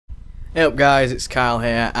Hey up guys, it's Kyle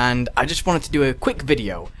here, and I just wanted to do a quick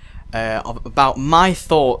video about my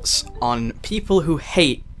thoughts on people who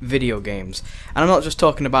hate video games. And I'm not just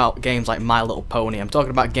talking about games like My Little Pony, I'm talking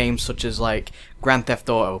about games such as like Grand Theft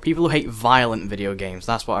Auto. People who hate violent video games,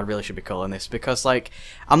 that's what I really should be calling this, because like,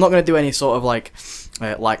 I'm not going to do any sort of I'm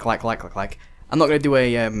not going to do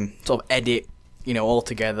a sort of edit, you know,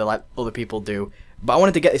 altogether like other people do. But I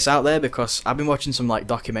wanted to get this out there because I've been watching some like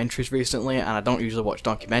documentaries recently, and I don't usually watch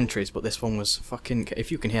documentaries, but this one was fucking...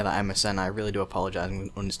 If you can hear that MSN, I really do apologise. I'm going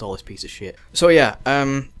to uninstall this piece of shit. So yeah,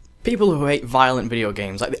 people who hate violent video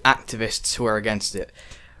games, like the activists who are against it.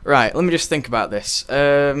 Right, let me just think about this.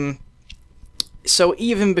 So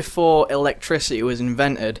even before electricity was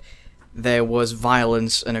invented, there was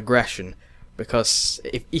violence and aggression. Because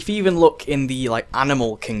if you even look in the like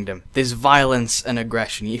animal kingdom, there's violence and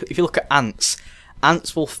aggression. If you look at ants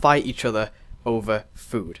will fight each other over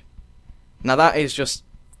food. Now that is just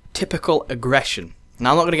typical aggression.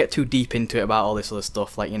 Now I'm not going to get too deep into it about all this other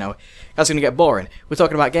stuff, like, you know, that's going to get boring. We're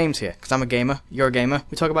talking about games here, because I'm a gamer, you're a gamer,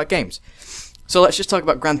 we talk about games. So let's just talk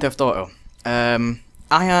about Grand Theft Auto.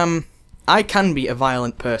 I can be a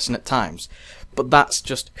violent person at times, but that's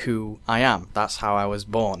just who I am. That's how I was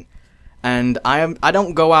born. And I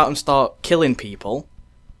don't go out and start killing people,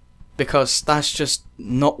 because that's just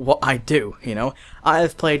not what I do, you know. I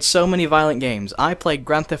have played so many violent games. I played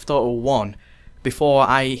Grand Theft Auto 1 before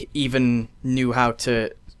I even knew how to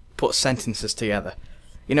put sentences together.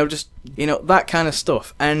 You know, just, you know, that kind of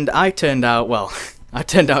stuff. And I turned out, well, I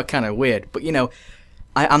turned out kind of weird, but you know,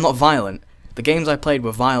 I'm not violent. The games I played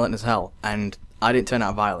were violent as hell, and I didn't turn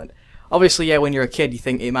out violent. Obviously, yeah, when you're a kid, you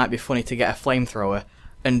think it might be funny to get a flamethrower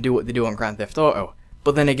and do what they do on Grand Theft Auto.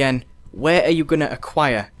 But then again, where are you going to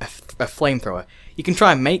acquire a flamethrower? You can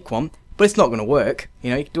try and make one, but it's not going to work. You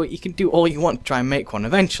know, you can do all you want to try and make one.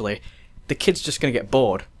 Eventually, the kid's just going to get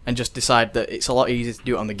bored and just decide that it's a lot easier to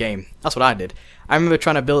do it on the game. That's what I did. I remember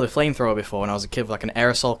trying to build a flamethrower before when I was a kid with like an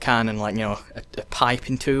aerosol can and like, you know, a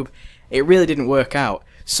piping tube. It really didn't work out.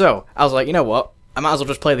 So, I was like, you know what? I might as well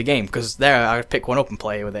just play the game, because there I would pick one up and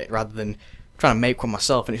play with it rather than trying to make one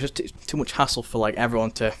myself, and it's just too much hassle for like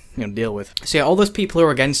everyone to, you know, deal with. So yeah, all those people who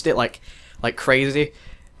are against it like crazy,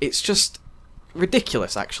 it's just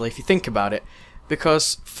ridiculous actually if you think about it,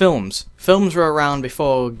 because films were around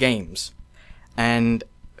before games, and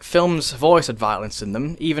films have always had violence in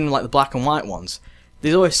them, even like the black and white ones.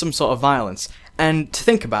 There's always some sort of violence, and to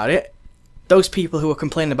think about it, those people who are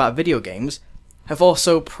complaining about video games have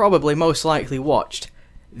also probably most likely watched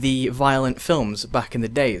the violent films back in the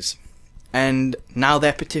days. And now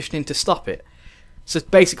they're petitioning to stop it. So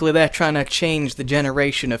basically they're trying to change the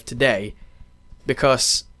generation of today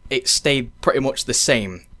because it stayed pretty much the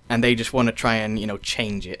same, and they just want to try and, you know,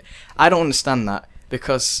 change it. I don't understand that,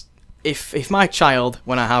 because if my child,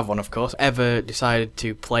 when I have one of course, ever decided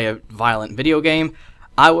to play a violent video game,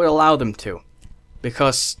 I would allow them to.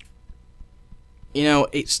 Because, you know,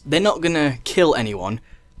 they're not gonna kill anyone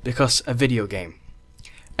because a video game.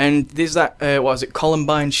 And there's that, what was it,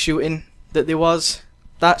 Columbine shooting that there was?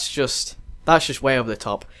 That's just way over the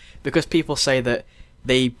top, because people say that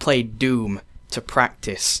they played Doom to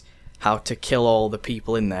practice how to kill all the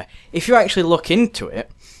people in there. If you actually look into it,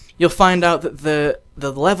 you'll find out that the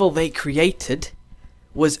level they created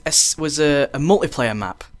was a multiplayer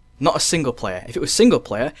map, not a single player. If it was single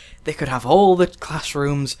player, they could have all the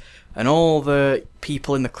classrooms and all the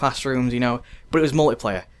people in the classrooms, you know, but it was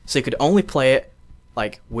multiplayer, so you could only play it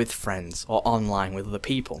like with friends or online with other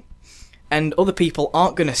people. And other people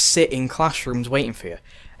aren't going to sit in classrooms waiting for you.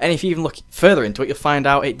 And if you even look further into it, you'll find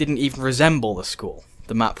out it didn't even resemble the school,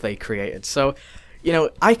 the map they created. So, you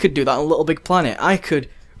know, I could do that on Little Big Planet. I could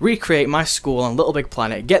recreate my school on Little Big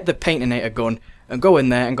Planet, get the Paintinator gun, and go in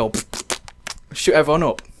there and go shoot everyone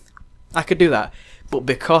up. I could do that. But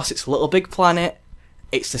because it's Little Big Planet,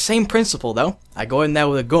 it's the same principle though. I go in there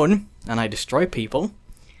with a gun, and I destroy people.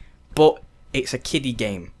 But it's a kiddie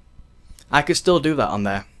game. I could still do that on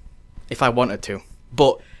there if I wanted to,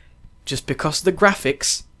 but just because of the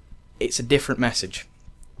graphics, it's a different message.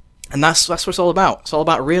 And that's what it's all about. It's all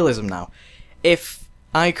about realism now. If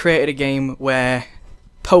I created a game where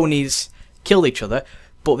ponies killed each other,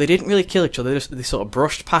 but they didn't really kill each other, they sort of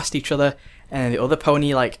brushed past each other, and the other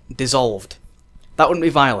pony like dissolved, that wouldn't be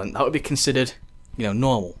violent. That would be considered, you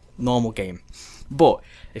know, normal game. But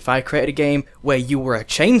if I created a game where you were a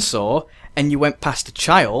chainsaw and you went past a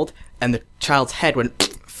child and the child's head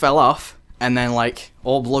fell off, and then like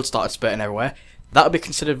all blood started spurting everywhere, that would be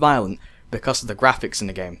considered violent because of the graphics in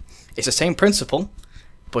the game. It's the same principle,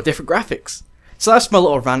 but different graphics. So that's my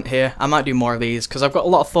little rant here. I might do more of these because I've got a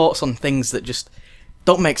lot of thoughts on things that just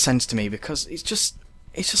don't make sense to me, because it's just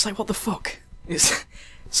it's just like, what the fuck? It's,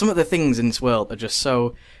 some of the things in this world are just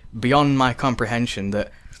so beyond my comprehension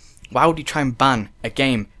that why would you try and ban a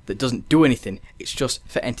game that doesn't do anything? It's just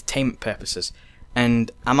for entertainment purposes.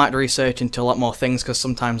 And I might research into a lot more things because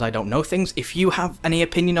sometimes I don't know things. If you have any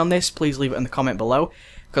opinion on this, please leave it in the comment below,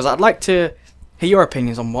 because I'd like to hear your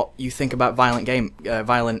opinions on what you think about violent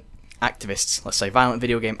activists. Let's say violent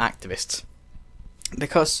video game activists,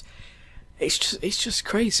 because it's just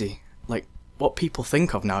crazy. Like what people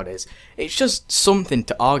think of nowadays. It's just something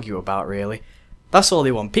to argue about, really. That's all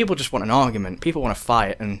they want. People just want an argument. People want to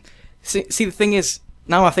fight. And see, the thing is,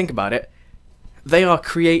 now I think about it, they are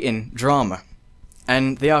creating drama.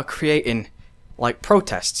 And they are creating, like,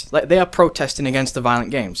 protests. Like, they are protesting against the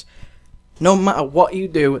violent games. No matter what you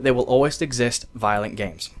do, there will always exist violent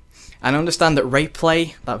games. And I understand that Rape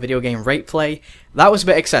Play, that video game Rape Play, that was a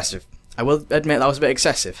bit excessive. I will admit that was a bit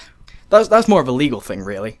excessive. That's more of a legal thing,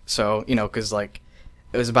 really. So, you know, because, like,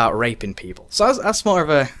 it was about raping people. So that's more of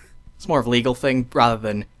a... It's more of a legal thing rather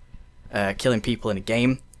than killing people in a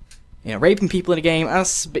game. You know, raping people in a game,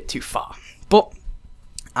 that's a bit too far. But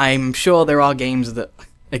I'm sure there are games that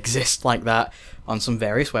exist like that on some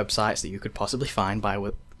various websites that you could possibly find by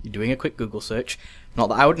doing a quick Google search. Not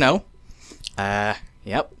that I would know.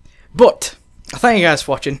 Yep. But I thank you guys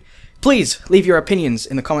for watching. Please leave your opinions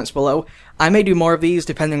in the comments below. I may do more of these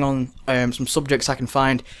depending on some subjects I can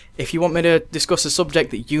find. If you want me to discuss a subject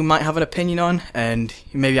that you might have an opinion on and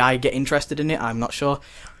maybe I get interested in it, I'm not sure.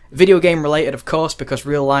 Video game related, of course, because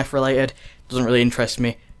real life related doesn't really interest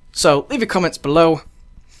me. So leave your comments below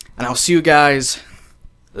and I'll see you guys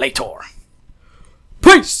later.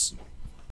 Peace!